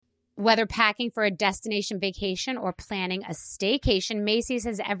Whether packing for a destination vacation or planning a staycation, Macy's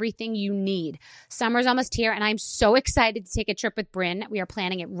has everything you need. Summer's almost here, and I'm so excited to take a trip with Bryn. We are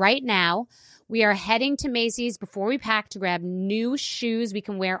planning it right now. We are heading to Macy's before we pack to grab new shoes we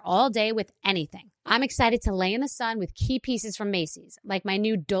can wear all day with anything. I'm excited to lay in the sun with key pieces from Macy's, like my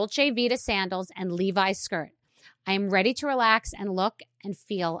new Dolce Vita sandals and Levi's skirt. I am ready to relax and look and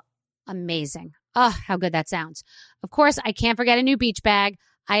feel amazing. Oh, how good that sounds. Of course, I can't forget a new beach bag.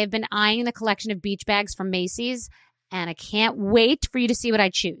 I have been eyeing the collection of beach bags from Macy's, and I can't wait for you to see what I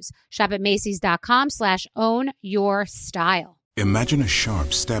choose. Shop at Macys.com/ownyourstyle. Imagine a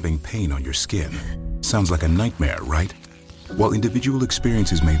sharp, stabbing pain on your skin. Sounds like a nightmare, right? While individual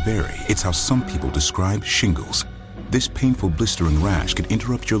experiences may vary, it's how some people describe shingles. This painful, blistering rash could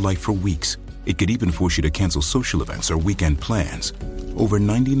interrupt your life for weeks. It could even force you to cancel social events or weekend plans. Over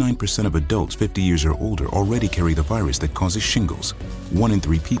 99% of adults 50 years or older already carry the virus that causes shingles. 1 in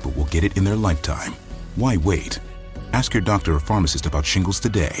 3 people will get it in their lifetime. Why wait? Ask your doctor or pharmacist about shingles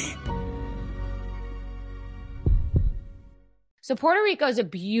today. So Puerto Rico is a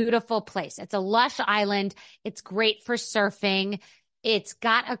beautiful place. It's a lush island. It's great for surfing. It's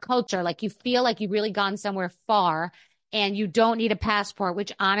got a culture. Like, you feel like you've really gone somewhere far and you don't need a passport,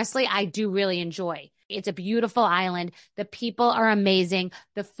 which honestly, I do really enjoy. It's a beautiful island. The people are amazing.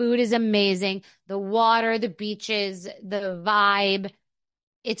 The food is amazing. The water, the beaches, the vibe.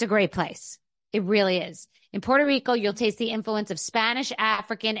 It's a great place. It really is. In Puerto Rico, you'll taste the influence of Spanish,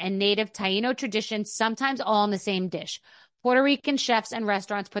 African, and native Taino traditions, sometimes all in the same dish. Puerto Rican chefs and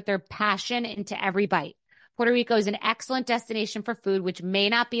restaurants put their passion into every bite. Puerto Rico is an excellent destination for food, which may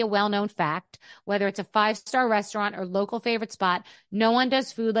not be a well-known fact. Whether it's a 5-star restaurant or local favorite spot, no one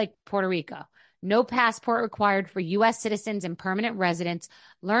does food like Puerto Rico. No passport required for U.S. citizens and permanent residents.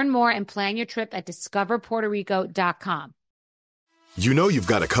 Learn more and plan your trip at discoverpuertorico.com. You know you've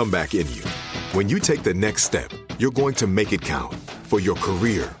got a comeback in you. When you take the next step, you're going to make it count. For your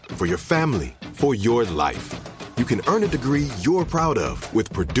career, for your family, for your life. You can earn a degree you're proud of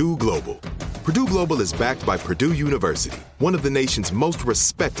with Purdue Global. Purdue Global is backed by Purdue University, one of the nation's most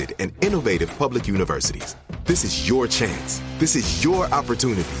respected and innovative public universities. This is your chance. This is your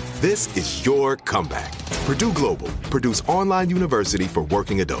opportunity. This is your comeback. Purdue Global, Purdue's online university for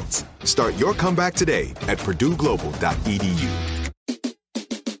working adults. Start your comeback today at purdueglobal.edu.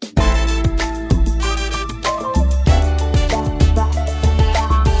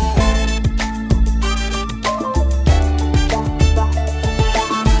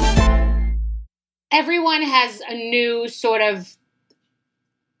 Everyone has a new sort of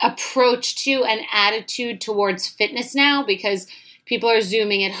approach to and attitude towards fitness now because people are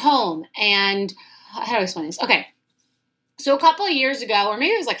Zooming at home. And how do I explain this? Okay. So a couple of years ago, or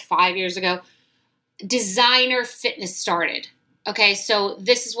maybe it was like 5 years ago, designer fitness started. Okay. So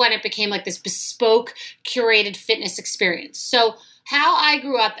this is when it became like this bespoke, curated fitness experience. So how I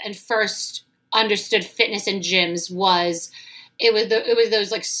grew up and first understood fitness in gyms was it was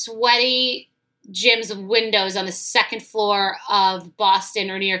those like sweaty gyms with windows on the second floor of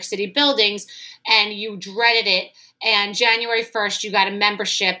Boston or New York City buildings, and you dreaded it. And January 1st, you got a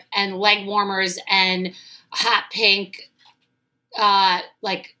membership and leg warmers and hot pink,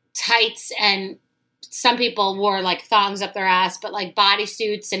 like tights, and some people wore like thongs up their ass, but like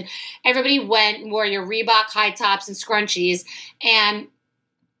bodysuits, and everybody went and wore your Reebok high tops and scrunchies, and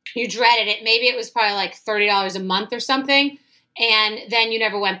you dreaded it. Maybe it was probably like $30 a month or something. And then you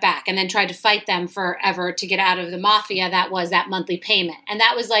never went back and then tried to fight them forever to get out of the mafia that was that monthly payment. And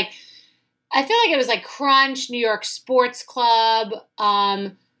that was like, I feel like it was like Crunch, New York Sports Club,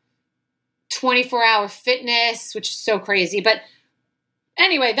 24-hour fitness, which is so crazy. But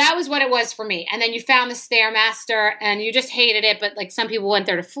anyway, that was what it was for me. And then you found the Stairmaster and you just hated it. But like some people went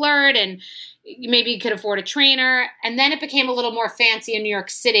there to flirt and maybe you could afford a trainer. And then it became a little more fancy in New York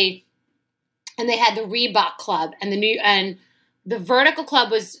City. And they had the Reebok Club and the Vertical Club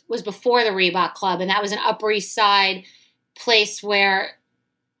was before the Reebok Club, and that was an Upper East Side place where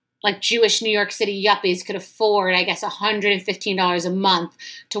like Jewish New York City yuppies could afford, I guess, $115 a month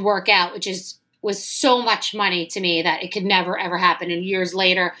to work out, which was so much money to me that it could never, ever happen. And years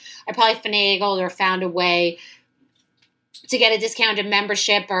later, I probably finagled or found a way to get a discounted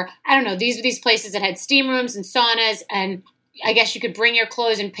membership, or I don't know. These were these places that had steam rooms and saunas, and I guess you could bring your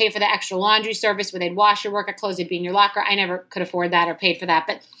clothes and pay for the extra laundry service where they'd wash your workout clothes. They'd be in your locker. I never could afford that or paid for that,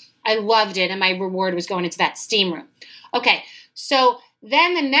 but I loved it. And my reward was going into that steam room. Okay. So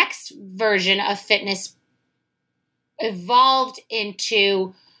then the next version of fitness evolved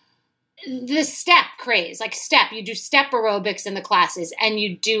into the step craze. Like step, you do step aerobics in the classes and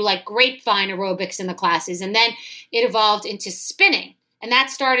you do like grapevine aerobics in the classes. And then it evolved into spinning. And that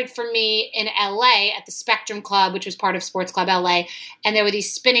started for me in LA at the Spectrum Club, which was part of Sports Club LA. And there were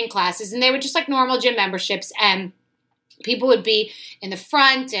these spinning classes, and they were just like normal gym memberships. And people would be in the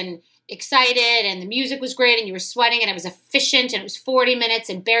front and excited, and the music was great, and you were sweating, and it was efficient, and it was 40 minutes,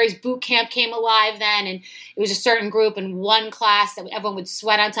 and Barry's Boot Camp came alive then, and it was a certain group in one class that everyone would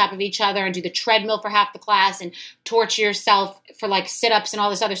sweat on top of each other and do the treadmill for half the class and torture yourself for like sit-ups and all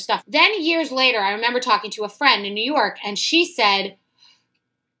this other stuff. Then years later, I remember talking to a friend in New York, and she said,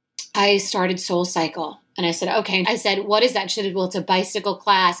 I started SoulCycle. And I said, okay. I said, what is that? She said, well, it's a bicycle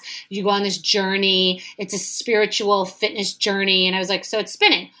class. You go on this journey. It's a spiritual fitness journey. And I was like, so it's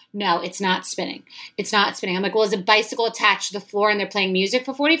spinning. No, it's not spinning. It's not spinning. I'm like, well, is a bicycle attached to the floor and they're playing music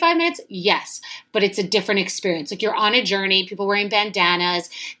for 45 minutes? Yes, but it's a different experience. Like, you're on a journey, people wearing bandanas.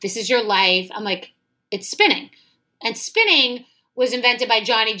 This is your life. I'm like, it's spinning. And spinning was invented by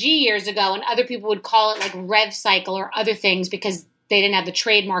Johnny G years ago, and other people would call it like Rev Cycle or other things because they didn't have the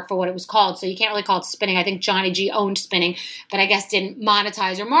trademark for what it was called. So you can't really call it spinning. I think Johnny G owned spinning, but I guess didn't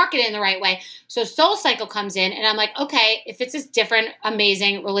monetize or market it in the right way. So SoulCycle comes in, and I'm like, okay, if it's this different,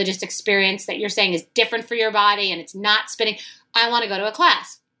 amazing religious experience that you're saying is different for your body and it's not spinning, I want to go to a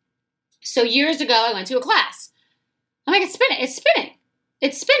class. So years ago, I went to a class. I'm like, it's spinning. It's spinning.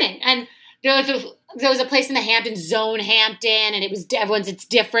 It's spinning. And there was a place in the Hamptons, Zone Hampton, and it was everyone's, it's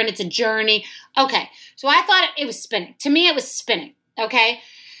different. It's a journey. Okay. So I thought it was spinning. To me, it was spinning. Okay.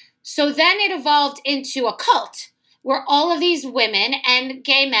 So then it evolved into a cult where all of these women and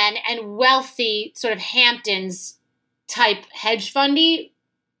gay men and wealthy sort of Hamptons type hedge fundy,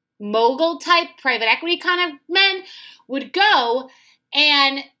 mogul type, private equity kind of men would go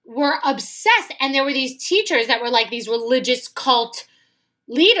and were obsessed. And there were these teachers that were like these religious cult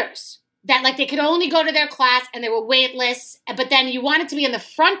leaders that like they could only go to their class and they were waitless. But then you wanted to be in the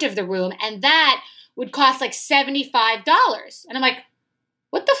front of the room, and that would cost like $75. And I'm like,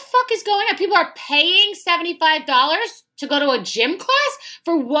 what the fuck is going on? People are paying $75 to go to a gym class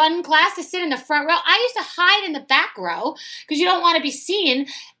for one class to sit in the front row. I used to hide in the back row because you don't want to be seen,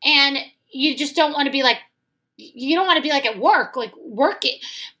 and you just don't want to be like, you don't want to be like at work, like working.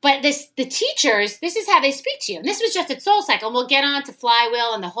 But the teachers, this is how they speak to you. And this was just at SoulCycle. And we'll get on to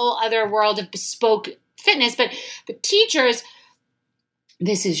Flywheel and the whole other world of bespoke fitness. But the teachers,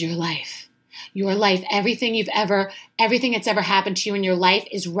 this is your life. Your life, everything that's ever happened to you in your life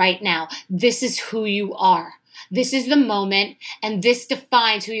is right now. This is who you are. This is the moment, and this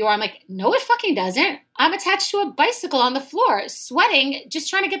defines who you are. I'm like, no, it fucking doesn't. I'm attached to a bicycle on the floor, sweating, just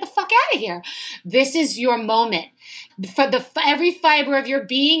trying to get the fuck out of here. This is your moment. Every fiber of your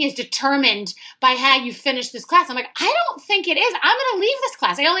being is determined by how you finish this class. I'm like, I don't think it is. I'm going to leave this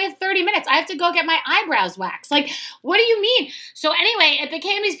class. I only have 30 minutes. I have to go get my eyebrows waxed. Like, what do you mean? So anyway, it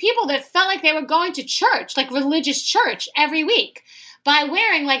became these people that felt like they were going to church, like religious church every week, by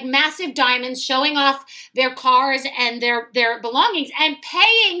wearing like massive diamonds, showing off their cars and their belongings, and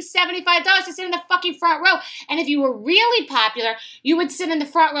paying $75 to sit in the fucking front row. And if you were really popular, you would sit in the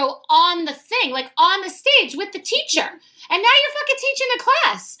front row on the thing, like on the stage with the teacher. And now you're fucking teaching the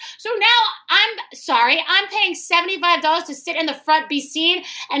class. So now I'm paying $75 to sit in the front, be seen,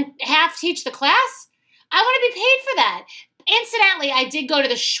 and half teach the class? I want to be paid for that. Incidentally, I did go to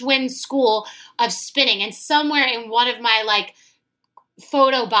the Schwinn School of Spinning, and somewhere in one of my like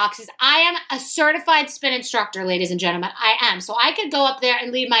photo boxes, I am a certified spin instructor, ladies and gentlemen. I am. So I could go up there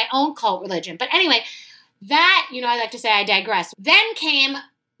and lead my own cult religion. But anyway, that, I like to say I digress. Then came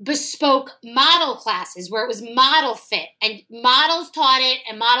bespoke model classes where it was model fit, and models taught it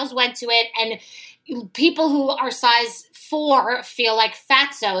and models went to it, and people who are size 4 feel like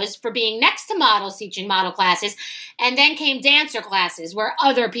fatzos for being next to models teaching model classes. And then came dancer classes where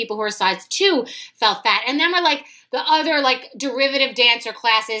other people who are size 2 felt fat. And then were like the other like derivative dancer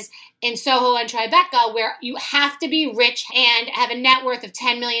classes in Soho and Tribeca where you have to be rich and have a net worth of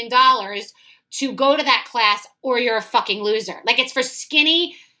 $10 million to go to that class, or you're a fucking loser. Like, it's for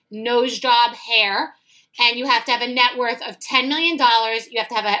skinny nose job hair, and you have to have a net worth of $10 million. You have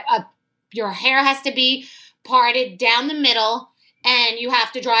to have your hair has to be parted down the middle, and you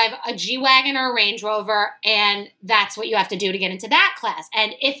have to drive a G-Wagon or a Range Rover, and that's what you have to do to get into that class.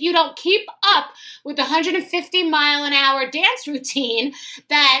 And if you don't keep up with the 150-mile-an-hour dance routine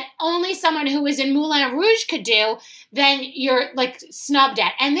that only someone who is in Moulin Rouge could do, then you're, like, snubbed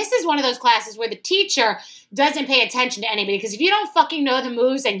at. And this is one of those classes where the teacher doesn't pay attention to anybody, because if you don't fucking know the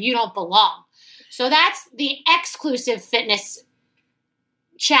moves, then you don't belong. So that's the exclusive fitness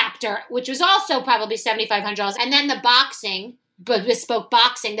chapter, which was also probably $7,500. And then the boxing, bespoke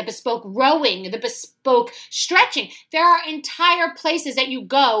boxing, the bespoke rowing, the bespoke stretching. There are entire places that you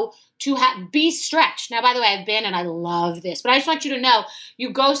go to be stretched. Now, by the way, I've been and I love this, but I just want you to know,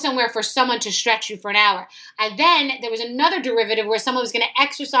 you go somewhere for someone to stretch you for an hour. And then there was another derivative where someone was going to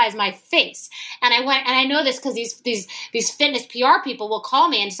exercise my face. And I went, and I know this because these fitness PR people will call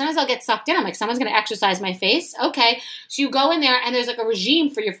me, and sometimes I'll get sucked in. I'm like, someone's going to exercise my face? Okay. So you go in there and there's like a regime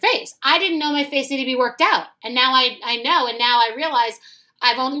for your face. I didn't know my face needed to be worked out. And now I know, and now I realize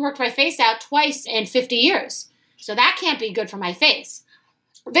I've only worked my face out twice in 50 years. So that can't be good for my face.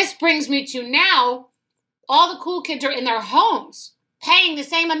 This brings me to now, all the cool kids are in their homes paying the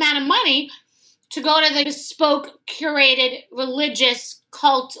same amount of money to go to the bespoke, curated, religious,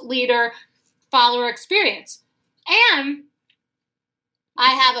 cult leader, follower experience. And I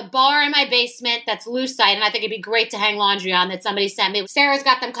have a bar in my basement that's lucite, and I think it'd be great to hang laundry on that somebody sent me. Sarah's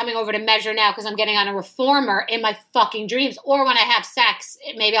got them coming over to measure now because I'm getting on a reformer in my fucking dreams. Or when I have sex,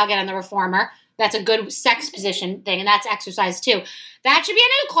 maybe I'll get on the reformer. That's a good sex position thing, and that's exercise too. That should be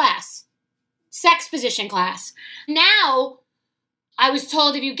a new class. Sex position class. Now, I was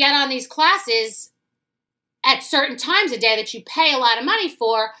told if you get on these classes at certain times a day that you pay a lot of money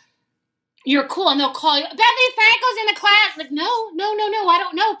for, you're cool, and they'll call you, Bethany Frankel's in the class. Like, no, I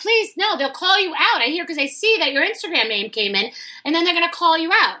don't know, please, no. They'll call you out. I hear because they see that your Instagram name came in, and then they're going to call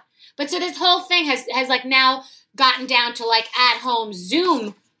you out. But so this whole thing has like now gotten down to like at-home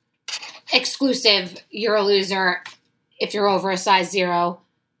Zoom exclusive, you're a loser if you're over a size 0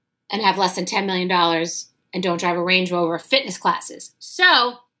 and have less than $10 million and don't drive a Range Rover, fitness classes.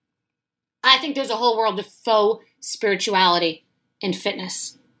 So I think there's a whole world of faux spirituality in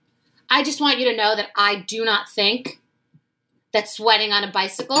fitness. I just want you to know that I do not think that sweating on a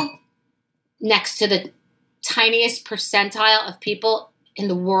bicycle next to the tiniest percentile of people in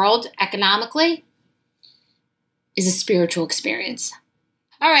the world economically is a spiritual experience.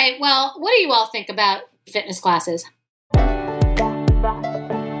 All right, well, what do you all think about fitness classes?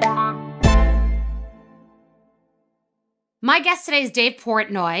 My guest today is Dave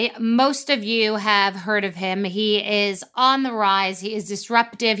Portnoy. Most of you have heard of him. He is on the rise. He is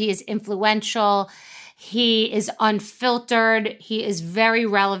disruptive. He is influential. He is unfiltered. He is very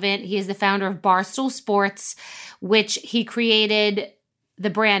relevant. He is the founder of Barstool Sports, which he created the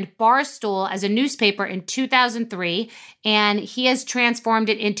brand Barstool as a newspaper in 2003, and he has transformed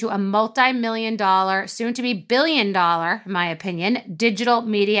it into a multi-million-dollar, soon-to-be billion-dollar, in my opinion, digital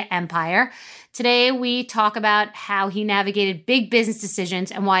media empire. Today, we talk about how he navigated big business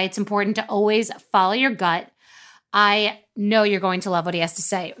decisions and why it's important to always follow your gut. I know you're going to love what he has to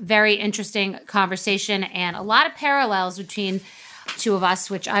say. Very interesting conversation and a lot of parallels between two of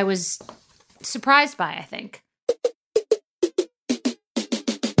us, which I was surprised by, I think.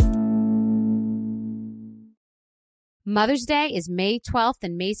 Mother's Day is May 12th,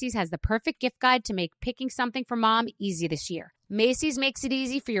 and Macy's has the perfect gift guide to make picking something for mom easy this year. Macy's makes it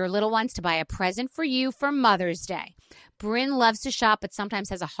easy for your little ones to buy a present for you for Mother's Day. Bryn loves to shop, but sometimes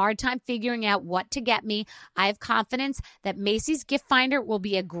has a hard time figuring out what to get me. I have confidence that Macy's Gift Finder will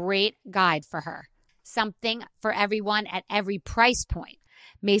be a great guide for her. Something for everyone at every price point.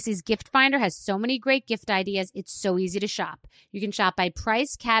 Macy's Gift Finder has so many great gift ideas, it's so easy to shop. You can shop by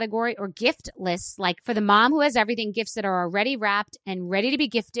price, category, or gift lists, like for the mom who has everything, gifts that are already wrapped and ready to be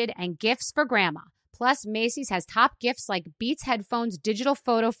gifted, and gifts for grandma. Plus, Macy's has top gifts like Beats headphones, digital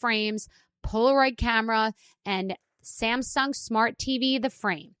photo frames, Polaroid camera, and Samsung Smart TV, the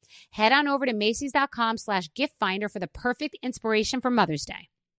frame. Head on over to Macys.com/gift finder for the perfect inspiration for Mother's Day.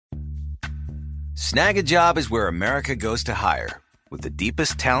 Snag a Job is where America goes to hire, with the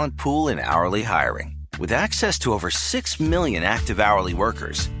deepest talent pool in hourly hiring. With access to over 6 million active hourly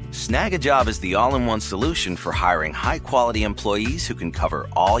workers, Snag a Job is the all-in-one solution for hiring high-quality employees who can cover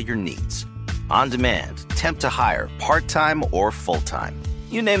all your needs. On demand, temp to hire, part-time or full-time.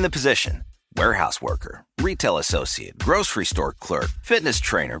 You name the position. Warehouse worker, retail associate, grocery store clerk, fitness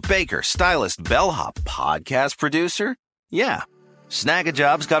trainer, baker, stylist, bellhop, podcast producer. Yeah, Snag a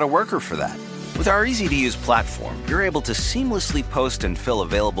Job's got a worker for that. With our easy-to-use platform, you're able to seamlessly post and fill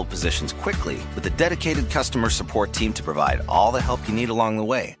available positions quickly with a dedicated customer support team to provide all the help you need along the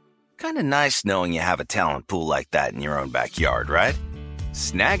way. Kind of nice knowing you have a talent pool like that in your own backyard, right?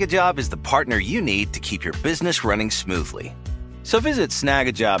 Snag a Job is the partner you need to keep your business running smoothly. So visit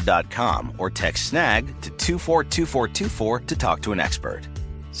snagajob.com or text SNAG to 242424 to talk to an expert.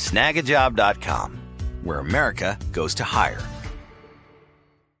 Snagajob.com, where America goes to hire.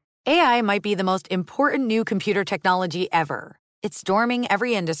 AI might be the most important new computer technology ever. It's storming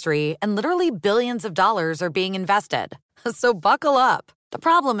every industry, and literally billions of dollars are being invested. So buckle up. The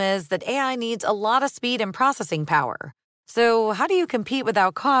problem is that AI needs a lot of speed and processing power. So how do you compete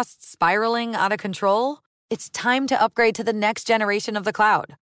without costs spiraling out of control? It's time to upgrade to the next generation of the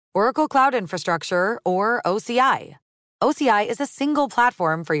cloud. Oracle Cloud Infrastructure, or OCI. OCI is a single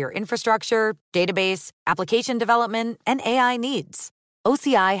platform for your infrastructure, database, application development, and AI needs.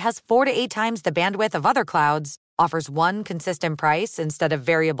 OCI has 4 to 8 times the bandwidth of other clouds, offers one consistent price instead of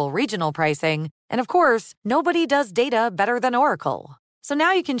variable regional pricing, and of course, nobody does data better than Oracle. So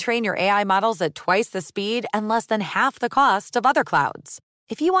now you can train your AI models at twice the speed and less than half the cost of other clouds.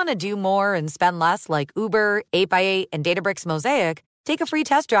 If you want to do more and spend less like Uber, 8x8, and Databricks Mosaic, take a free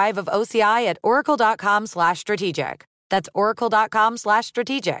test drive of OCI at oracle.com/strategic. That's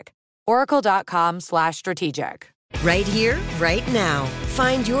oracle.com/strategic. oracle.com/strategic. Right here, right now.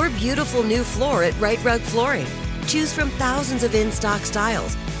 Find your beautiful new floor at Right Rug Flooring. Choose from thousands of in-stock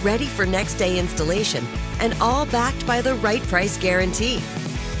styles, ready for next day installation, and all backed by the right price guarantee.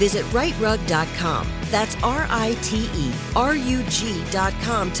 Visit rightrug.com. That's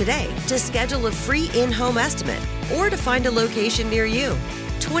RITERUG.com today to schedule a free in-home estimate or to find a location near you.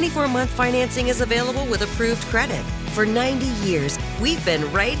 24-month financing is available with approved credit. For 90 years, we've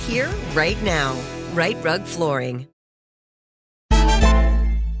been right here, right now. Right Rug Flooring.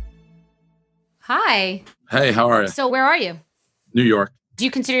 Hi. Hey, how are you? So where are you? New York. Do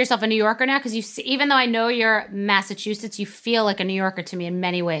you consider yourself a New Yorker now? Because even though I know you're Massachusetts, you feel like a New Yorker to me in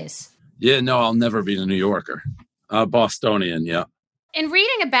many ways. Yeah, no, I'll never be a New Yorker. Bostonian, yeah. In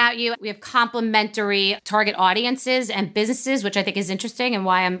reading about you, we have complementary target audiences and businesses, which I think is interesting and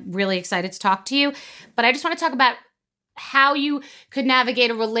why I'm really excited to talk to you. But I just want to talk about how you could navigate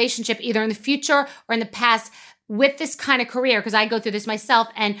a relationship either in the future or in the past with this kind of career, because I go through this myself.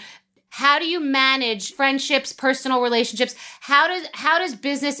 And how do you manage friendships, personal relationships? How does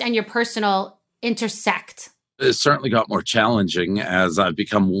business and your personal intersect? It certainly got more challenging as I've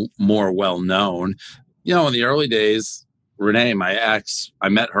become more well-known. You know, in the early days, Renee, my ex, I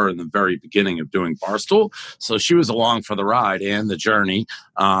met her in the very beginning of doing Barstool. So she was along for the ride and the journey.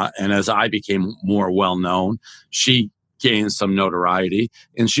 And as I became more well-known, she gained some notoriety,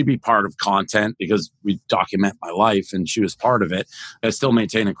 and she'd be part of content because we document my life and she was part of it. I still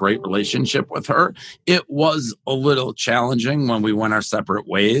maintain a great relationship with her. It was a little challenging when we went our separate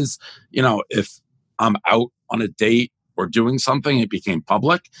ways. You know, if I'm out on a date or doing something, it became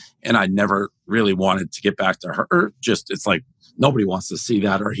public, and I never really wanted to get back to her. It's like nobody wants to see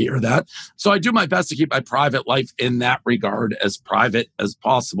that or hear that. So I do my best to keep my private life in that regard as private as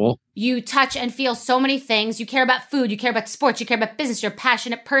possible. You touch and feel so many things. You care about food, you care about sports, you care about business, you're a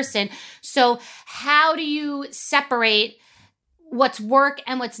passionate person. So how do you separate what's work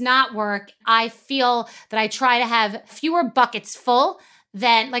and what's not work? I feel that I try to have fewer buckets full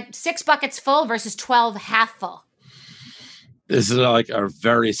than like 6 buckets full versus 12 half full. This is like a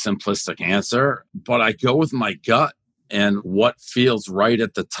very simplistic answer, but I go with my gut and what feels right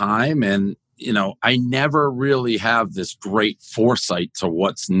at the time. And, you know, I never really have this great foresight to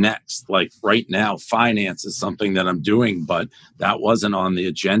what's next. Like right now, finance is something that I'm doing, but that wasn't on the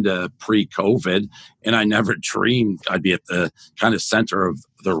agenda pre-COVID. And I never dreamed I'd be at the kind of center of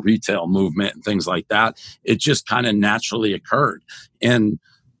the retail movement and things like that. It just kind of naturally occurred. And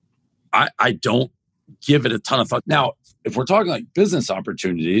I don't give it a ton of thought. Now, if we're talking like business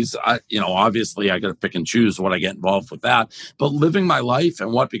opportunities, obviously I got to pick and choose what I get involved with that. But living my life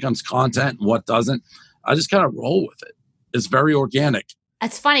and what becomes content and what doesn't, I just kind of roll with it. It's very organic.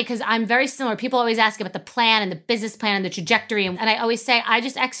 It's funny because I'm very similar. People always ask about the plan and the business plan and the trajectory. And I always say, I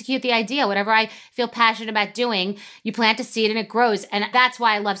just execute the idea. Whatever I feel passionate about doing, you plant a seed and it grows. And that's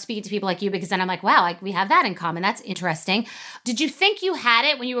why I love speaking to people like you, because then I'm like, wow, like we have that in common. That's interesting. Did you think you had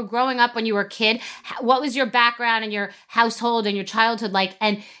it when you were growing up, when you were a kid? What was your background and your household and your childhood like?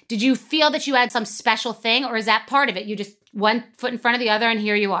 And did you feel that you had some special thing, or is that part of it? You just one foot in front of the other and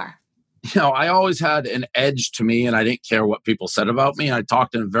here you are? You know, I always had an edge to me, and I didn't care what people said about me. I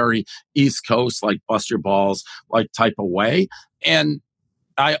talked in a very East Coast, like bust your balls, like type of way. And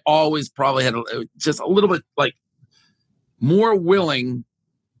I always probably had just a little bit like more willing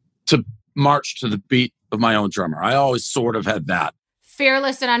to march to the beat of my own drummer. I always sort of had that.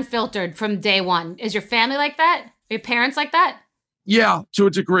 Fearless and unfiltered from day one. Is your family like that? Are your parents like that? Yeah, to a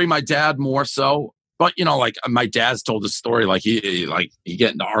degree. My dad more so. But, you know, like my dad's told this story, like he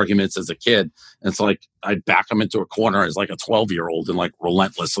get into arguments as a kid. And it's like I'd back him into a corner as like a 12-year-old and like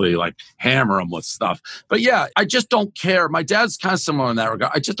relentlessly like hammer him with stuff. But yeah, I just don't care. My dad's kind of similar in that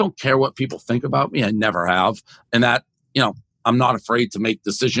regard. I just don't care what people think about me. I never have. And that, you know, I'm not afraid to make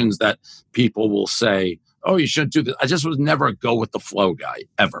decisions that people will say, oh, you shouldn't do this. I just was never a go with the flow guy,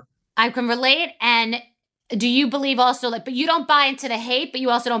 ever. I can relate. And do you believe also, like, but you don't buy into the hate, but you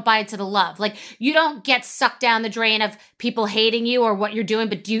also don't buy into the love? Like, you don't get sucked down the drain of people hating you or what you're doing,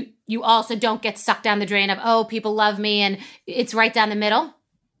 but you also don't get sucked down the drain of, oh, people love me, and it's right down the middle?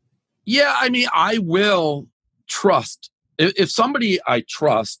 Yeah, I mean, I will trust. If somebody I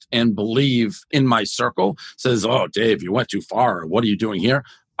trust and believe in my circle says, oh, Dave, you went too far. What are you doing here?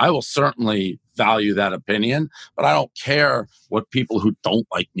 I will certainly value that opinion, but I don't care what people who don't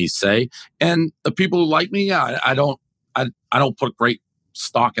like me say. And the people who like me, yeah, I don't put great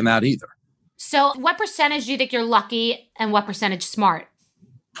stock in that either. So what percentage do you think you're lucky and what percentage smart?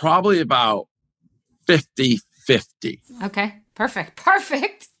 Probably about 50-50. Okay,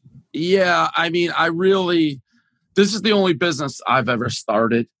 perfect. Yeah, I mean, this is the only business I've ever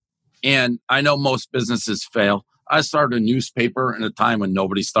started. And I know most businesses fail. I started a newspaper in a time when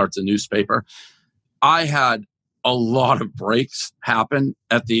nobody starts a newspaper. I had a lot of breaks happen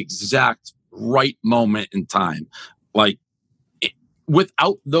at the exact right moment in time. Like,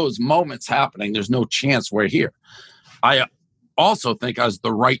 without those moments happening, there's no chance we're here. I also think I was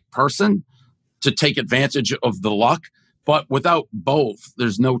the right person to take advantage of the luck. But without both,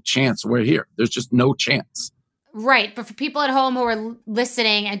 there's no chance we're here. There's just no chance. Right. But for people at home who are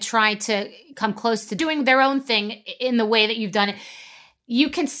listening and trying to come close to doing their own thing in the way that you've done it,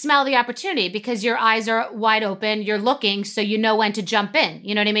 you can smell the opportunity because your eyes are wide open. You're looking, so you know when to jump in.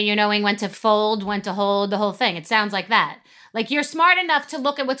 You know what I mean? You're knowing when to fold, when to hold, the whole thing. It sounds like that. Like you're smart enough to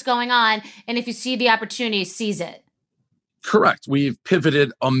look at what's going on. And if you see the opportunity, seize it. Correct. We've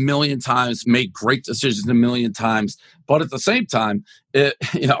pivoted a million times, made great decisions a million times. But at the same time, it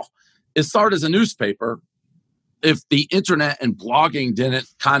started as a newspaper. If the internet and blogging didn't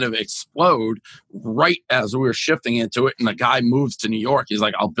kind of explode right as we were shifting into it, and the guy moves to New York, he's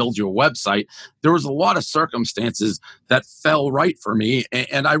like, I'll build you a website. There was a lot of circumstances that fell right for me.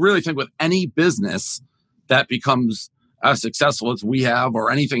 And I really think with any business that becomes as successful as we have,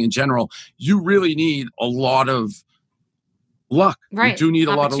 or anything in general, you really need a lot of luck. Right. You do need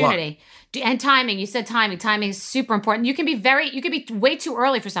a lot of luck. And timing. You said timing. Timing is super important. You can be way too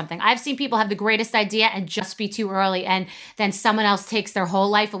early for something. I've seen people have the greatest idea and just be too early, and then someone else takes their whole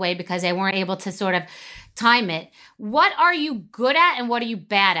life away because they weren't able to sort of time it. What are you good at and what are you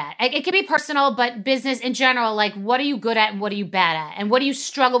bad at? It can be personal, but business in general, like what are you good at and what are you bad at? And what do you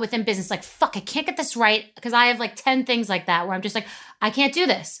struggle with in business? Like, fuck, I can't get this right, because I have like 10 things like that where I'm just like, I can't do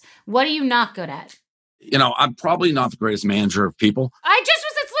this. What are you not good at? I'm probably not the greatest manager of people.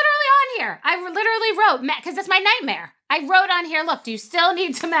 It's literally on here. I literally wrote, because that's my nightmare. I wrote on here, look, do you still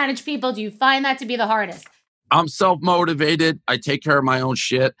need to manage people? Do you find that to be the hardest? I'm self-motivated. I take care of my own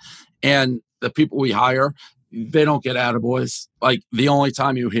shit. And the people we hire, they don't get attaboys. Like, the only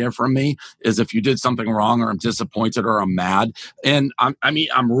time you hear from me is if you did something wrong, or I'm disappointed, or I'm mad. And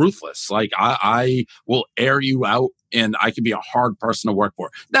I'm ruthless. Like, I will air you out, and I can be a hard person to work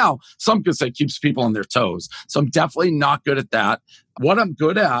for. Now, some could say keeps people on their toes. So I'm definitely not good at that. What I'm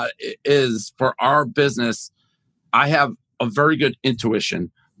good at is, for our business, I have a very good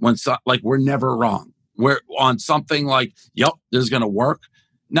intuition when we're never wrong. We're on something like, yep, this is going to work.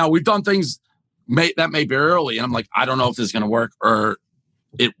 Now, we've done things that may be early, and I'm like, I don't know if this is going to work or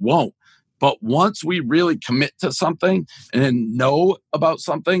it won't. But once we really commit to something and then know about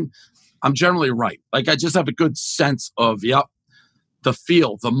something, I'm generally right. Like, I just have a good sense of, yep, the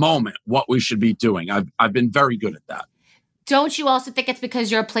feel, the moment, what we should be doing. I've been very good at that. Don't you also think it's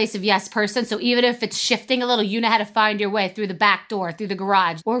because you're a place of yes person? So even if it's shifting a little, you know how to find your way through the back door, through the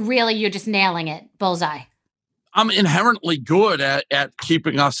garage, or really you're just nailing it, bullseye? I'm inherently good at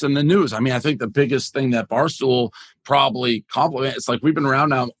keeping us in the news. I mean, I think the biggest thing that Barstool probably compliments, it's like we've been around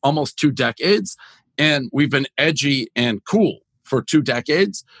now almost 2 decades, and we've been edgy and cool for 2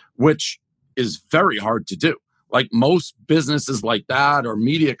 decades, which is very hard to do. Like most businesses like that, or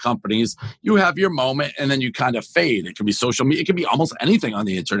media companies, you have your moment and then you kind of fade. It can be social media. It can be almost anything on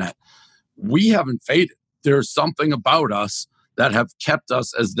the internet. We haven't faded. There's something about us that have kept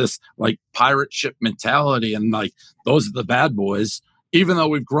us as this like pirate ship mentality, and like those are the bad boys, even though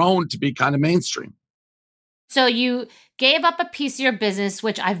we've grown to be kind of mainstream. So you gave up a piece of your business,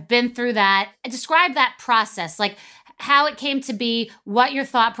 which I've been through that. Describe that process, like how it came to be, what your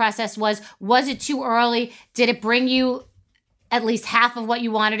thought process was. Was it too early? Did it bring you at least half of what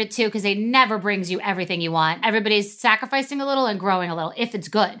you wanted it to? Because it never brings you everything you want. Everybody's sacrificing a little and growing a little if it's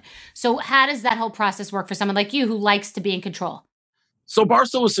good. So how does that whole process work for someone like you who likes to be in control? So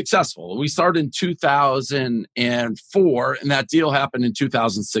Barstool was successful. We started in 2004, and that deal happened in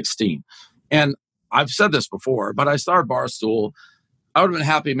 2016. And I've said this before, but I started Barstool. I would have been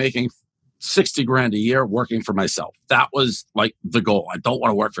happy making $60,000 a year working for myself. That was like the goal. I don't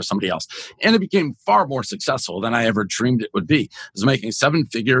want to work for somebody else. And it became far more successful than I ever dreamed it would be. I was making 7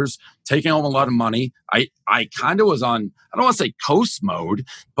 figures, taking home a lot of money. I kind of was on, I don't want to say coast mode,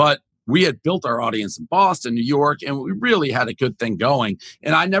 but we had built our audience in Boston, New York, and we really had a good thing going.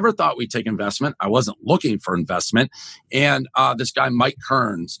 And I never thought we'd take investment. I wasn't looking for investment. And this guy, Mike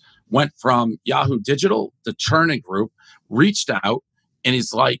Kearns, went from Yahoo Digital to Chernin Group, reached out, and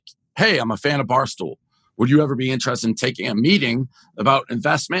he's like, hey, I'm a fan of Barstool. Would you ever be interested in taking a meeting about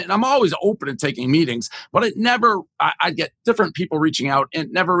investment? And I'm always open to taking meetings, but I'd get different people reaching out and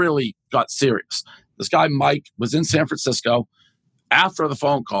it never really got serious. This guy, Mike, was in San Francisco. After the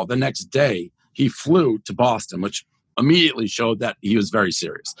phone call, the next day, he flew to Boston, which immediately showed that he was very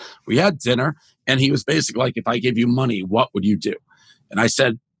serious. We had dinner, and he was basically like, if I gave you money, what would you do? And I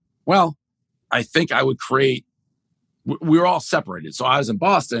said, well, I think I would create. We were all separated. So I was in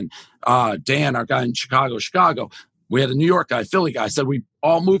Boston. Dan, our guy in Chicago. We had a New York guy, Philly guy. I said, we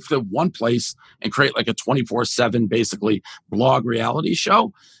all move to one place and create like a 24/7, basically, blog reality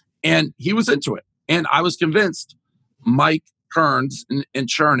show. And he was into it. And I was convinced Mike Kearns and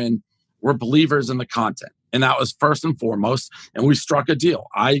Chernin were believers in the content. And that was first and foremost. And we struck a deal.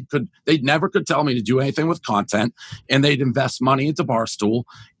 They never could tell me to do anything with content, and they'd invest money into Barstool.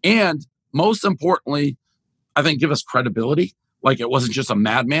 And most importantly, I think give us credibility. Like it wasn't just a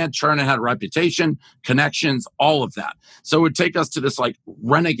madman. Chernin had a reputation, connections, all of that. So it would take us to this like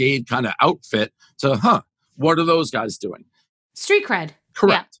renegade kind of outfit to, what are those guys doing? Street cred.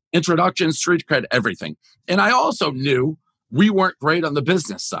 Correct. Yeah. Introduction, street cred, everything. And I also knew we weren't great on the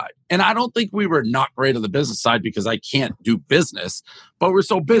business side. And I don't think we were not great on the business side because I can't do business, but we're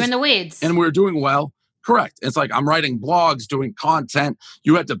so busy. You're in the weeds. And we're doing well. Correct. It's like I'm writing blogs, doing content.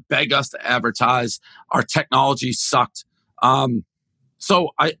 You had to beg us to advertise. Our technology sucked. So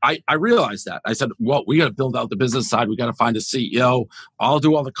I realized that. I said, well, we got to build out the business side. We got to find a CEO. I'll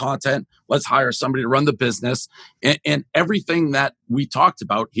do all the content. Let's hire somebody to run the business. And everything that we talked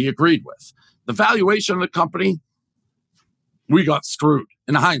about, he agreed with. The valuation of the company, we got screwed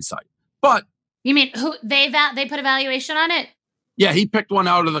in hindsight. But you mean who they put a valuation on it? Yeah, he picked one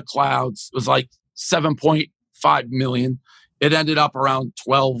out of the clouds. It was like 7.5 million. It ended up around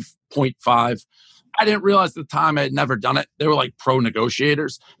 12.5. I didn't realize at the time I had never done it. They were like pro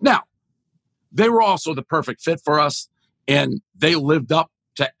negotiators. Now, they were also the perfect fit for us, and they lived up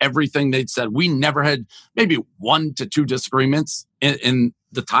to everything they'd said. We never had maybe 1 to 2 disagreements in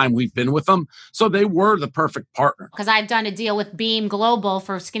the time we've been with them. So they were the perfect partner. Because I've done a deal with Beam Global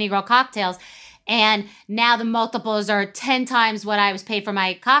for Skinny Girl cocktails, and now the multiples are 10 times what I was paid for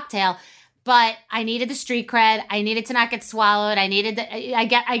my cocktail. But I needed the street cred. I needed to not get swallowed. I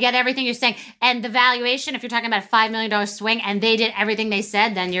get everything you're saying. And the valuation, if you're talking about a $5 million swing and they did everything they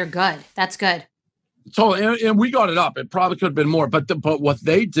said, then you're good. That's good. Totally. And we got it up. It probably could have been more. But what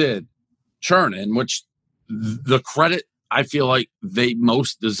they did, Chernin, which the credit I feel like they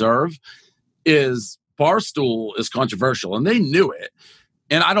most deserve, is Barstool is controversial. And they knew it.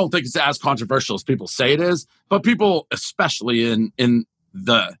 And I don't think it's as controversial as people say it is. But people, especially in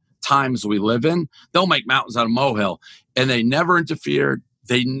the times we live in, they'll make mountains out of molehill, and they never interfered.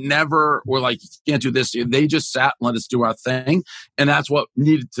 They never were like, you can't do this. They just sat and let us do our thing, and that's what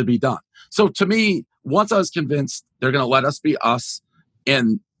needed to be done. So to me, once I was convinced they're going to let us be us,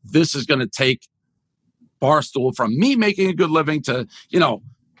 and this is going to take Barstool from me making a good living to,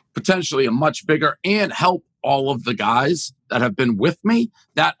 potentially a much bigger, and help all of the guys that have been with me,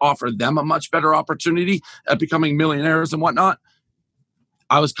 that offered them a much better opportunity at becoming millionaires and whatnot,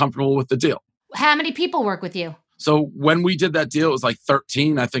 I was comfortable with the deal. How many people work with you? So when we did that deal, it was like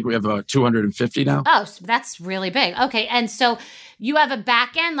 13. I think we have 250 now. Oh, so that's really big. Okay. And so you have a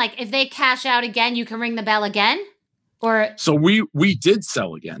back end, like if they cash out again, you can ring the bell again? Or so we did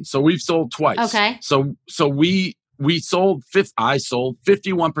sell again. So we've sold twice. Okay. So we sold I sold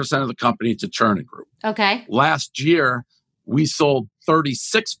 51% of the company to Chernin Group. Okay. Last year, we sold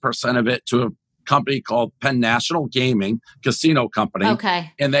 36% of it to a company called Penn National Gaming, casino company.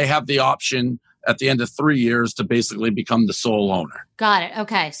 Okay. And they have the option at the end of 3 years to basically become the sole owner. Got it.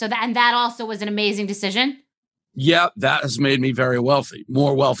 Okay. So that also was an amazing decision. Yeah, that has made me very wealthy,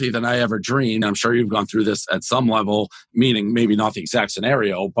 more wealthy than I ever dreamed. I'm sure you've gone through this at some level, meaning maybe not the exact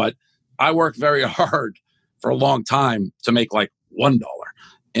scenario, but I worked very hard for a long time to make like $1.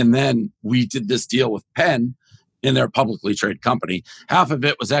 And then we did this deal with Penn in their publicly traded company. Half of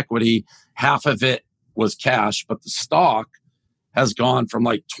it was equity, half of it was cash, but the stock has gone from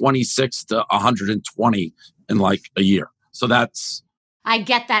like 26 to 120 in like a year. So that's... I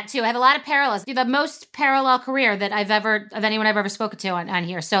get that too. I have a lot of parallels. You're the most parallel career that anyone I've ever spoken to on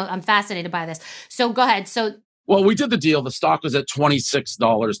here. So I'm fascinated by this. So go ahead. Well, we did the deal. The stock was at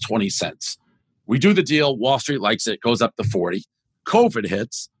 $26.20. We do the deal. Wall Street likes it. Goes up to 40. COVID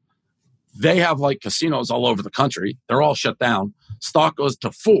hits. They have like casinos all over the country. They're all shut down. Stock goes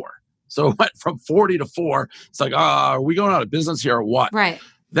to 4. So it went from 40 to 4. It's like, are we going out of business here or what? Right.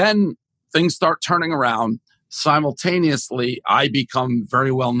 Then things start turning around. Simultaneously, I become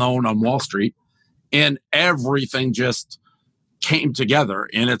very well known on Wall Street, and everything just came together.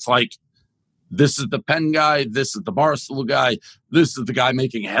 And it's like, this is the Penn guy, this is the Barstool guy, this is the guy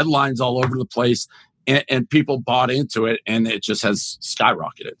making headlines all over the place, and people bought into it, and it just has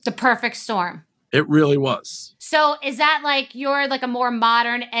skyrocketed. The perfect storm. It really was. So is that like you're like a more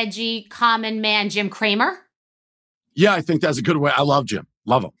modern, edgy, common man, Jim Cramer? Yeah, I think that's a good way. I love Jim.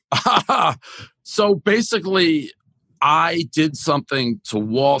 Love him. So basically, I did something to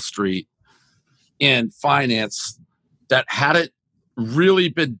Wall Street in finance that hadn't really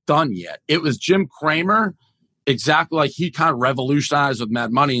been done yet. It was Jim Cramer, exactly like he kind of revolutionized with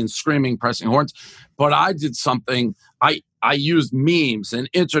Mad Money and Screaming, Pressing Horns. But I did something, I used memes and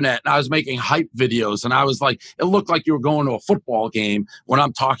internet, and I was making hype videos, and I was like, it looked like you were going to a football game when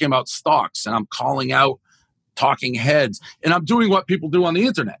I'm talking about stocks, and I'm calling out talking heads, and I'm doing what people do on the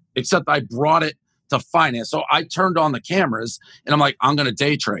internet, except I brought it to finance. So I turned on the cameras, and I'm like, I'm going to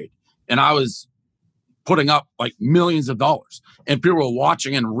day trade. And I was putting up like millions of dollars, and people were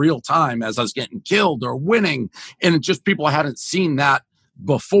watching in real time as I was getting killed or winning. And it just, people hadn't seen that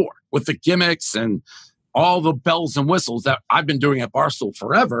before with the gimmicks and all the bells and whistles that I've been doing at Barstool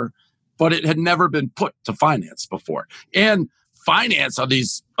forever, but it had never been put to finance before. And finance are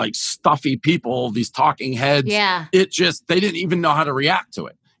these like stuffy people, these talking heads. Yeah. It just, they didn't even know how to react to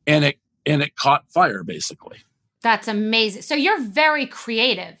it. And it caught fire basically. That's amazing. So you're very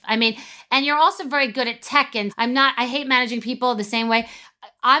creative. I mean, and you're also very good at tech. And I hate managing people the same way.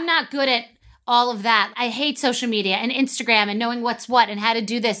 I'm not good at all of that. I hate social media and Instagram and knowing what's what and how to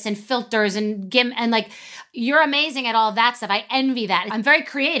do this and filters and like, you're amazing at all of that stuff. I envy that. I'm very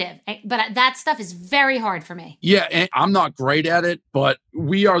creative, but that stuff is very hard for me. Yeah, and I'm not great at it, but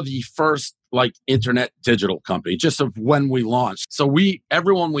we are the first like internet digital company just of when we launched. So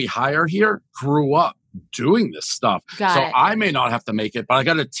everyone we hire here grew up doing this stuff. Got it. I may not have to make it, but I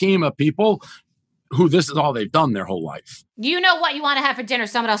got a team of people who this is all they've done their whole life. You know what you want to have for dinner,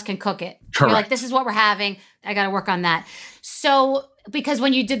 someone else can cook it. Correct. You're like, this is what we're having. I got to work on that. So, because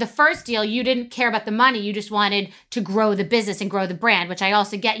when you did the first deal, you didn't care about the money. You just wanted to grow the business and grow the brand, which I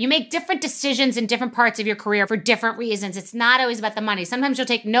also get. You make different decisions in different parts of your career for different reasons. It's not always about the money. Sometimes you'll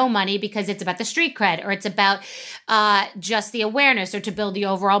take no money because it's about the street cred, or it's about just the awareness, or to build the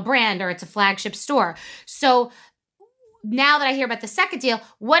overall brand, or it's a flagship store. So now that I hear about the second deal,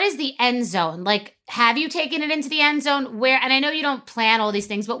 what is the end zone? Like, have you taken it into the end zone? Where, and I know you don't plan all these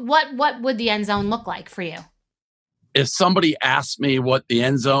things, but what would the end zone look like for you? If somebody asked me what the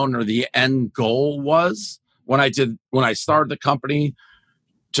end zone or the end goal was when I started the company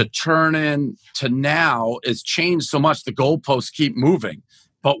to turn in to now, it's changed so much. The goalposts keep moving.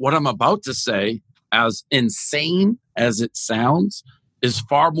 But what I'm about to say, as insane as it sounds, is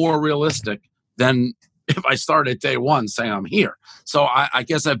far more realistic than if I started day one saying I'm here. So I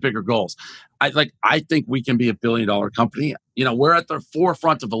guess I have bigger goals. I think we can be a $1 billion company. You know, we're at the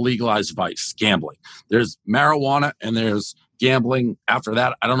forefront of a legalized vice, gambling. There's marijuana and there's gambling. After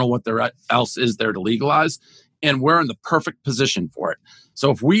that, I don't know what there else is there to legalize. And we're in the perfect position for it. So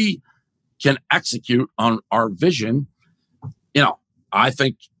if we can execute on our vision, you know, I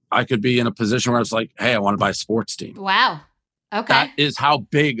think I could be in a position where it's like, hey, I want to buy a sports team. Wow. Okay. That is how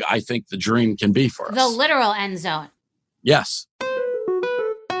big I think the dream can be for us. The literal end zone. Yes.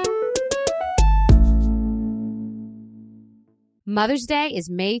 Mother's Day is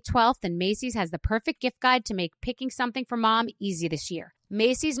May 12th, and Macy's has the perfect gift guide to make picking something for mom easy this year.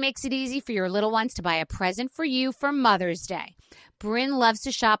 Macy's makes it easy for your little ones to buy a present for you for Mother's Day. Bryn loves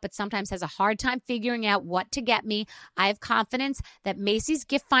to shop, but sometimes has a hard time figuring out what to get me. I have confidence that Macy's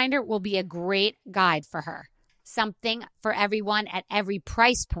Gift Finder will be a great guide for her. Something for everyone at every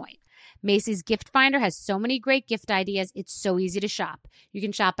price point. Macy's Gift Finder has so many great gift ideas, it's so easy to shop. You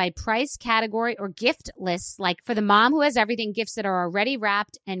can shop by price, category, or gift lists, like for the mom who has everything, gifts that are already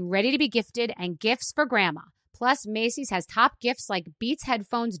wrapped and ready to be gifted, and gifts for grandma. Plus, Macy's has top gifts like Beats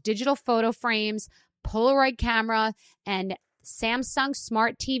headphones, digital photo frames, Polaroid camera, and Samsung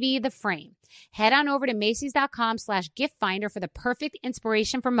Smart TV, the frame. Head on over to Macys.com/gift finder for the perfect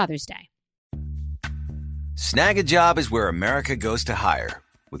inspiration for Mother's Day. Snag a job is where America goes to hire,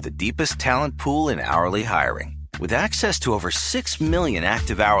 with the deepest talent pool in hourly hiring. With access to over 6 million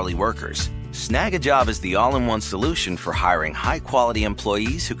active hourly workers, Snag a Job is the all-in-one solution for hiring high-quality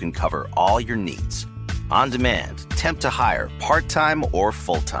employees who can cover all your needs. On demand, temp to hire, part-time or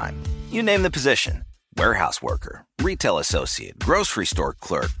full-time. You name the position. Warehouse worker, retail associate, grocery store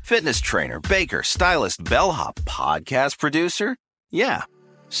clerk, fitness trainer, baker, stylist, bellhop, podcast producer. Yeah.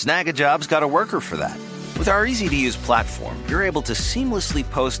 Snag a Job's got a worker for that. With our easy-to-use platform, you're able to seamlessly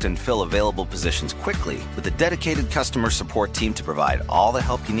post and fill available positions quickly with a dedicated customer support team to provide all the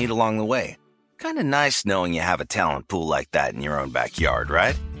help you need along the way. Kind of nice knowing you have a talent pool like that in your own backyard,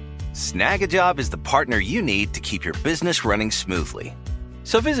 right? Snag a Job is the partner you need to keep your business running smoothly.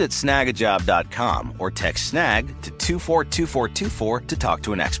 So visit snagajob.com or text snag to 242424 to talk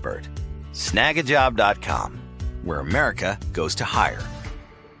to an expert. Snagajob.com, where America goes to hire.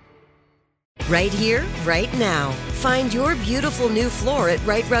 Right here, right now. Find your beautiful new floor at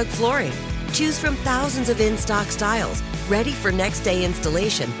Right Rug Flooring. Choose from thousands of in-stock styles, ready for next day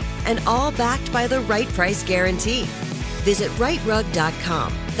installation, and all backed by the right price guarantee. Visit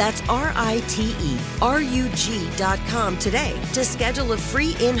rightrug.com. That's RITERUG.com today to schedule a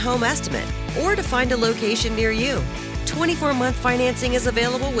free in-home estimate or to find a location near you. 24-month financing is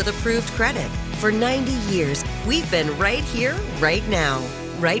available with approved credit. For 90 years, we've been right here, right now.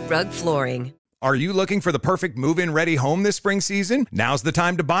 Right Rug Flooring. Are you looking for the perfect move-in ready home this spring season? Now's the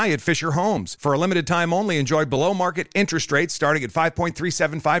time to buy at Fisher Homes. For a limited time only, enjoy below-market interest rates starting at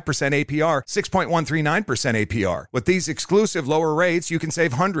 5.375% APR, 6.139% APR. With these exclusive lower rates, you can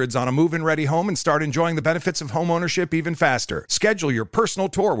save hundreds on a move-in ready home and start enjoying the benefits of homeownership even faster. Schedule your personal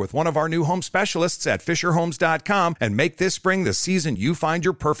tour with one of our new home specialists at FisherHomes.com and make this spring the season you find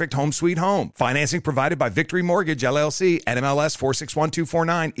your perfect home sweet home. Financing provided by Victory Mortgage, LLC, NMLS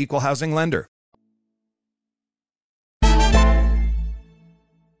 461249, Equal Housing Lender.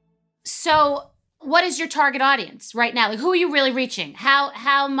 So what is your target audience right now? Like, who are you really reaching?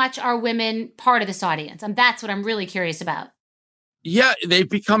 How much are women part of this audience? And that's what I'm really curious about. Yeah, they've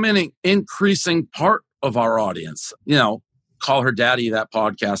become an increasing part of our audience. You know, Call Her Daddy, that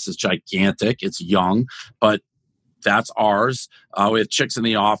podcast is gigantic. It's young, but that's ours. We have Chicks in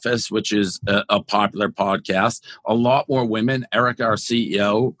the Office, which is a popular podcast. A lot more women. Erica, our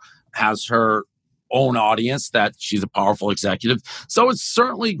CEO, has her own audience that she's a powerful executive. So it's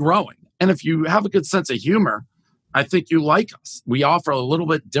certainly growing. And if you have a good sense of humor, I think you like us. We offer a little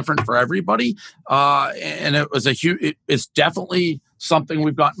bit different for everybody. And it was it's definitely something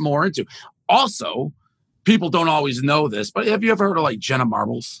we've gotten more into. Also, people don't always know this, but have you ever heard of like Jenna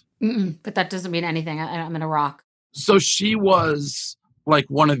Marbles? But that doesn't mean anything. I'm in a rock. So she was like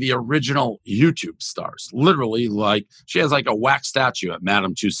one of the original YouTube stars. Literally, like she has like a wax statue at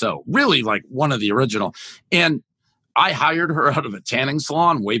Madame Tussauds. Really like one of the original. And I hired her out of a tanning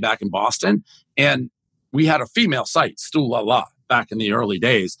salon way back in Boston. And we had a female site, Stu La La, back in the early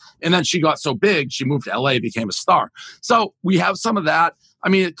days. And then she got so big, she moved to LA, became a star. So we have some of that. I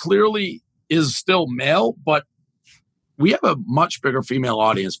mean, it clearly is still male, but we have a much bigger female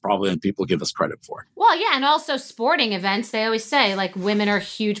audience probably than people give us credit for. Well, yeah, and also sporting events, they always say like women are a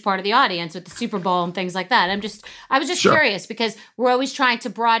huge part of the audience with the Super Bowl and things like that. I was just curious because we're always trying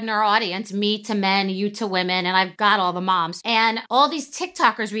to broaden our audience, me to men, you to women, and I've got all the moms. And all these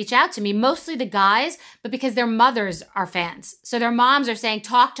TikTokers reach out to me, mostly the guys, but because their mothers are fans. So their moms are saying,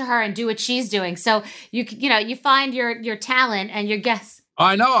 talk to her and do what she's doing. So you find your talent and your guests.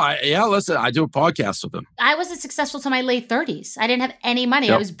 I know. Listen, I do a podcast with them. I wasn't successful till my late 30s. I didn't have any money.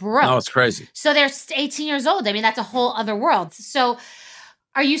 Yep. I was broke. No, it's crazy. So they're 18 years old. I mean, that's a whole other world. So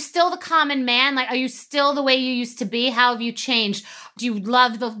are you still the common man? Like, are you still the way you used to be? How have you changed? Do you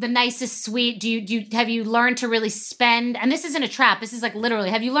love the nicest suite? Have you learned to really spend? And this isn't a trap. This is like literally,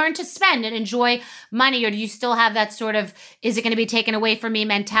 have you learned to spend and enjoy money? Or do you still have that sort of, is it going to be taken away from me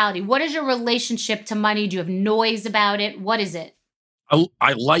mentality? What is your relationship to money? Do you have noise about it? What is it?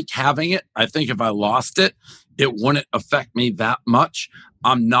 I like having it. I think if I lost it, it wouldn't affect me that much.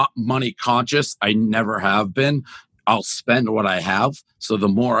 I'm not money conscious. I never have been. I'll spend what I have. So the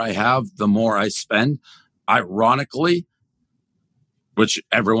more I have, the more I spend. Ironically, which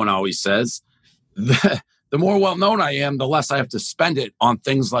everyone always says, the more well-known I am, the less I have to spend it on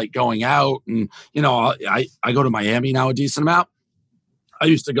things like going out. And, I go to Miami now a decent amount. I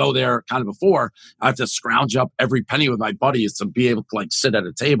used to go there kind of before. I have to scrounge up every penny with my buddies to be able to like sit at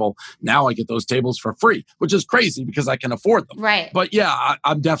a table. Now I get those tables for free, which is crazy because I can afford them. Right. But yeah,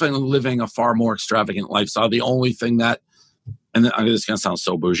 I'm definitely living a far more extravagant lifestyle. The only thing that, and this is going to sound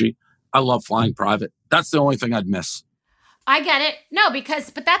so bougie, I love flying private. That's the only thing I'd miss. I get it. No,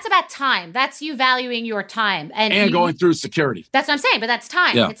 but that's about time. That's you valuing your time. And going through security. That's what I'm saying, but that's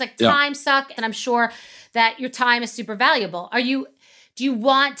time. Yeah. It's like time suck, and I'm sure that your time is super valuable. Do you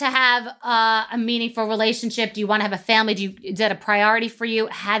want to have a meaningful relationship? Do you want to have a family? Is that a priority for you?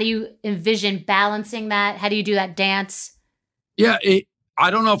 How do you envision balancing that? How do you do that dance? Yeah,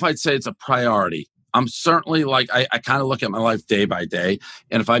 I don't know if I'd say it's a priority. I'm certainly like, I kind of look at my life day by day.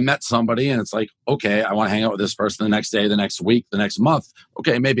 And if I met somebody and it's like, okay, I want to hang out with this person the next day, the next week, the next month.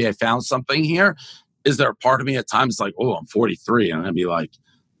 Okay, maybe I found something here. Is there a part of me at times like, oh, I'm 43 and I'm going to be like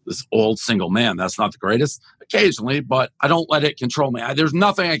this old single man? That's not the greatest. Occasionally, but I don't let it control me. There's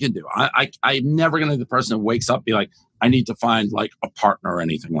nothing I can do. I'm never going to be the person who wakes up be like, I need to find like a partner or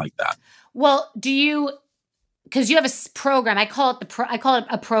anything like that. Well, because you have a program. I call it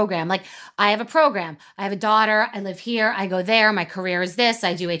a program. Like, I have a program. I have a daughter. I live here. I go there. My career is this.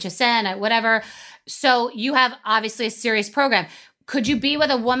 I do HSN, whatever. So you have obviously a serious program. Could you be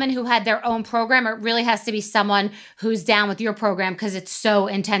with a woman who had their own program, or it really has to be someone who's down with your program because it's so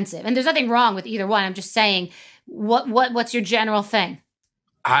intensive? And there's nothing wrong with either one. I'm just saying, what's your general thing?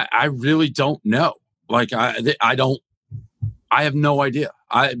 I really don't know. Like, I have no idea.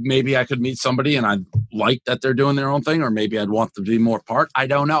 Maybe I could meet somebody and I'd like that they're doing their own thing, or maybe I'd want them to be more part. I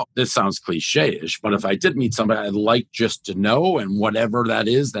don't know. This sounds cliche-ish, but if I did meet somebody, I'd like just to know, and whatever that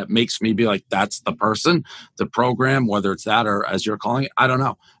is that makes me be like, that's the person, the program, whether it's that or as you're calling it, I don't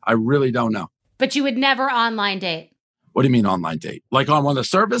know. I really don't know. But you would never online date? What do you mean online date? Like on one of the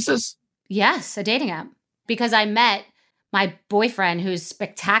services? Yes, a dating app. Because I met my boyfriend, who's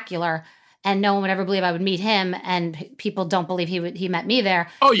spectacular, and no one would ever believe I would meet him, and people don't believe he met me there.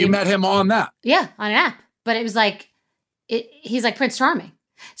 Oh, you met him on that? Yeah, on an app. But it was like, he's like Prince Charming.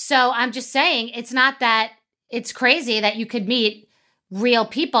 So I'm just saying, it's not that it's crazy that you could meet real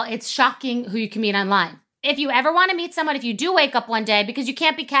people. It's shocking who you can meet online. If you ever want to meet someone, if you do wake up one day, because you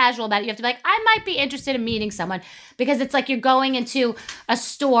can't be casual about it, you have to be like, I might be interested in meeting someone, because it's like you're going into a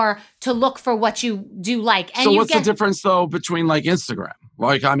store to look for what you do like. And so what's the difference though between like Instagram?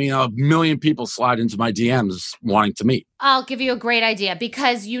 Like, I mean, 1 million people slide into my DMs wanting to meet. I'll give you a great idea,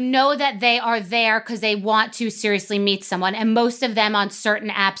 because you know that they are there because they want to seriously meet someone. And most of them on certain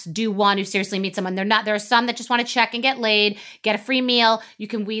apps do want to seriously meet someone. There are some that just want to check and get laid, get a free meal. You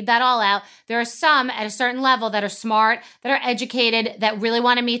can weed that all out. There are some at a certain level that are smart, that are educated, that really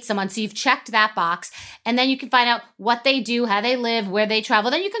want to meet someone. So you've checked that box. And then you can find out what they do, how they live, where they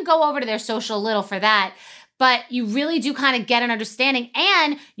travel. Then you can go over to their social a little for that. But you really do kind of get an understanding,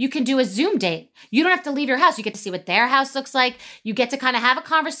 and you can do a Zoom date. You don't have to leave your house. You get to see what their house looks like. You get to kind of have a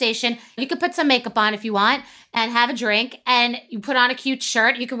conversation. You can put some makeup on if you want and have a drink, and you put on a cute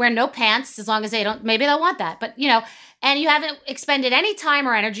shirt. You can wear no pants as long as maybe they'll want that. But, and you haven't expended any time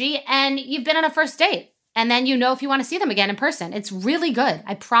or energy, and you've been on a first date. And then if you want to see them again in person. It's really good.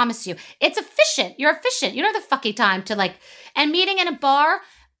 I promise you. It's efficient. You're efficient. You don't have the fucking time to and meeting in a bar.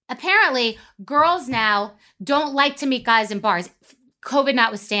 Apparently, girls now don't like to meet guys in bars, COVID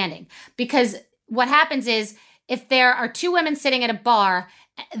notwithstanding, because what happens is if there are two women sitting at a bar,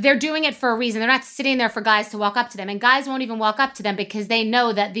 they're doing it for a reason. They're not sitting there for guys to walk up to them, and guys won't even walk up to them because they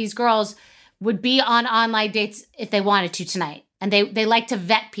know that these girls would be on online dates if they wanted to tonight, and they like to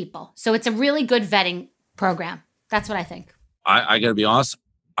vet people. So it's a really good vetting program. That's what I think. I got to be honest,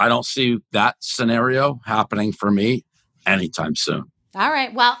 I don't see that scenario happening for me anytime soon. All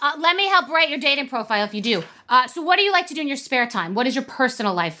right. Well, let me help write your dating profile if you do. So what do you like to do in your spare time? What is your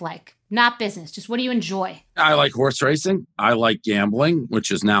personal life like? Not business. Just what do you enjoy? I like horse racing. I like gambling,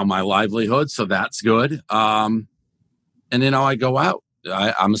 which is now my livelihood. So that's good. And, I go out.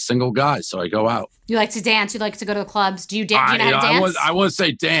 I'm a single guy, so I go out. You like to dance? You like to go to the clubs? Do you know how to dance? I wouldn't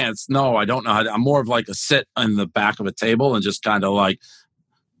say dance. No, I don't know how to. I'm more of like a sit in the back of a table and just kind of like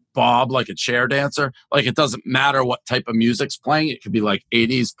bob like a chair dancer. Like, it doesn't matter what type of music's playing. It could be like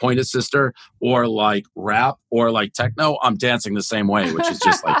 80s Pointer Sister or like rap or like techno. I'm dancing the same way, which is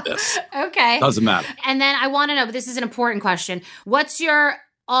just like this. Okay. Doesn't matter. And then I want to know, but this is an important question. What's your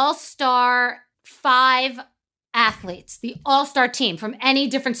all-star 5 athletes, the all-star team from any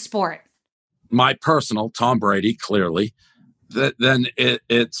different sport? My personal, Tom Brady, clearly. Then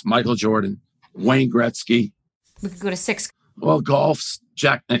it's Michael Jordan, Wayne Gretzky. We could go to 6. Well, golf's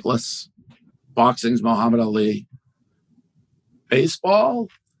Jack Nicklaus. Boxing's Muhammad Ali. Baseball?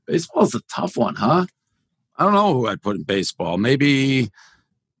 Baseball's a tough one, huh? I don't know who I'd put in baseball. Maybe...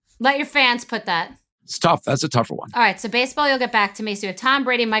 Let your fans put that. It's tough. That's a tougher one. All right, so baseball, you'll get back to me. So you have Tom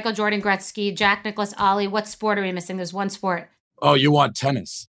Brady, Michael Jordan, Gretzky, Jack Nicklaus, Ali. What sport are we missing? There's one sport. Oh, you want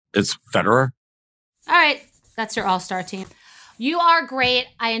tennis. It's Federer. All right, that's your all-star team. You are great.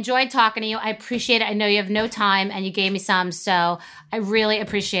 I enjoyed talking to you. I appreciate it. I know you have no time, and you gave me some, so I really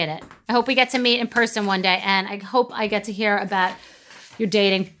appreciate it. I hope we get to meet in person one day, and I hope I get to hear about your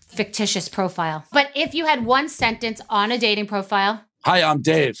dating fictitious profile. But if you had one sentence on a dating profile... Hi, I'm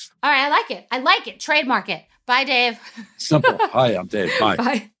Dave. All right, I like it. I like it. Trademark it. Bye, Dave. Simple. Hi, I'm Dave. Bye.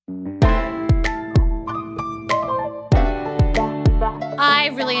 Bye. I I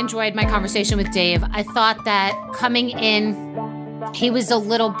really enjoyed my conversation with Dave. I thought that coming in, he was a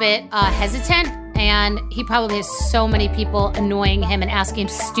little bit hesitant, and he probably has so many people annoying him and asking him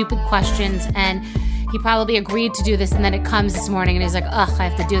stupid questions, and he probably agreed to do this, and then it comes this morning, and he's like, ugh, I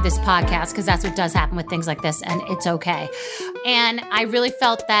have to do this podcast, because that's what does happen with things like this, and it's okay. And I really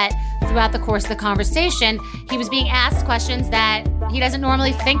felt that throughout the course of the conversation, he was being asked questions that he doesn't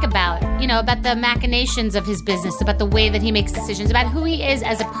normally think about, about the machinations of his business, about the way that he makes decisions, about who he is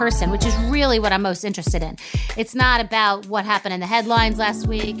as a person, which is really what I'm most interested in. It's not about what happened in the headlines last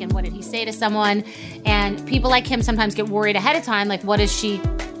week and what did he say to someone. And people like him sometimes get worried ahead of time, like, what is she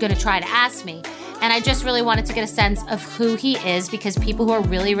going to try to ask me? And I just really wanted to get a sense of who he is, because people who are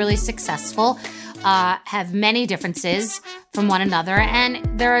really, really successful have many differences from one another,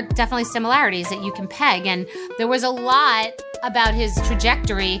 and there are definitely similarities that you can peg. And there was a lot about his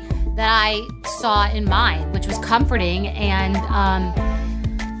trajectory that I saw in mine, which was comforting and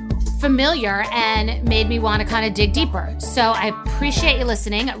familiar and made me want to kind of dig deeper. So I appreciate you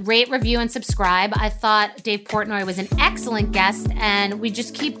listening. Rate, review, and subscribe. I thought Dave Portnoy was an excellent guest, and we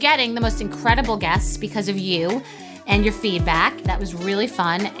just keep getting the most incredible guests because of you and your feedback. That was really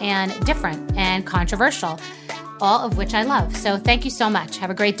fun and different and controversial, all of which I love. So thank you so much. Have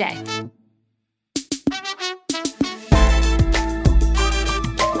a great day.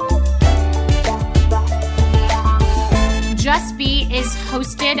 Just Be is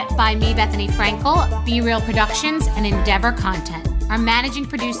hosted by me, Bethany Frankel, Be Real Productions, and Endeavor Content. Our managing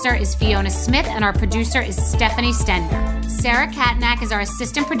producer is Fiona Smith, and our producer is Stephanie Stender. Sarah Katnack is our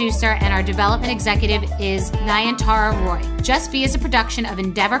assistant producer, and our development executive is Nayantara Roy. Just Be is a production of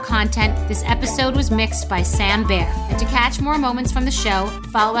Endeavor Content. This episode was mixed by Sam Baer. And to catch more moments from the show,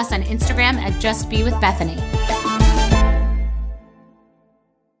 follow us on Instagram at Just Be with Bethany.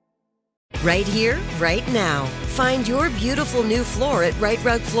 Right here, right now. Find your beautiful new floor at Right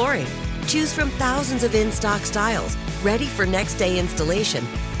Rug Flooring. Choose from thousands of in-stock styles, ready for next day installation,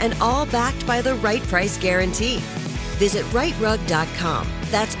 and all backed by the right price guarantee. Visit rightrug.com.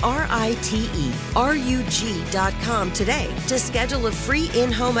 That's RITERUG.com today to schedule a free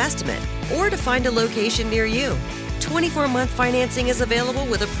in-home estimate or to find a location near you. 24-month financing is available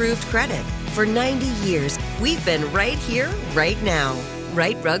with approved credit. For 90 years, we've been right here, right now.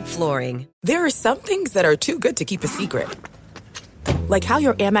 Right Rug Flooring. There are some things that are too good to keep a secret. Like how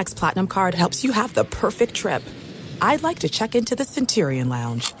your Amex Platinum card helps you have the perfect trip. I'd like to check into the Centurion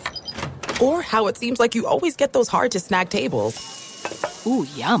Lounge. Or how it seems like you always get those hard-to-snag tables. Ooh,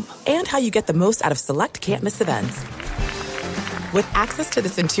 yum. And how you get the most out of select can't-miss events. With access to the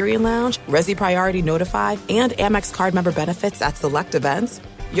Centurion Lounge, Resi Priority Notify, and Amex card member benefits at select events,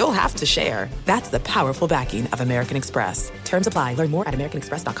 you'll have to share. That's the powerful backing of American Express. Terms apply. Learn more at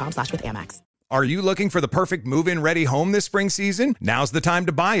americanexpress.com/withAmex. Are you looking for the perfect move-in ready home this spring season? Now's the time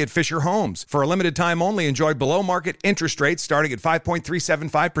to buy at Fisher Homes. For a limited time only, enjoy below-market interest rates starting at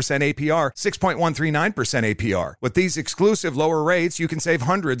 5.375% APR, 6.139% APR. With these exclusive lower rates, you can save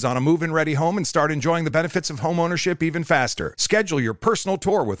hundreds on a move-in ready home and start enjoying the benefits of homeownership even faster. Schedule your personal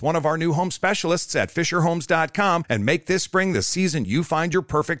tour with one of our new home specialists at FisherHomes.com and make this spring the season you find your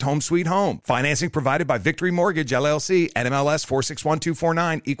perfect home sweet home. Financing provided by Victory Mortgage, LLC, NMLS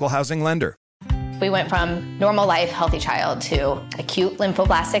 461249, Equal Housing Lender. We went from normal life, healthy child to acute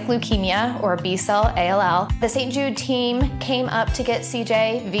lymphoblastic leukemia, or B-cell ALL. The St. Jude team came up to get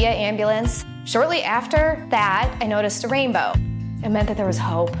CJ via ambulance. Shortly after that, I noticed a rainbow. It meant that there was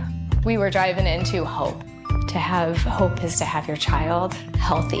hope. We were driving into hope. To have hope is to have your child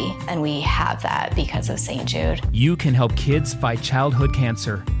healthy, and we have that because of St. Jude. You can help kids fight childhood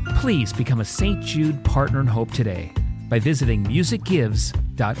cancer. Please become a St. Jude Partner in Hope today by visiting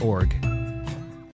musicgives.org.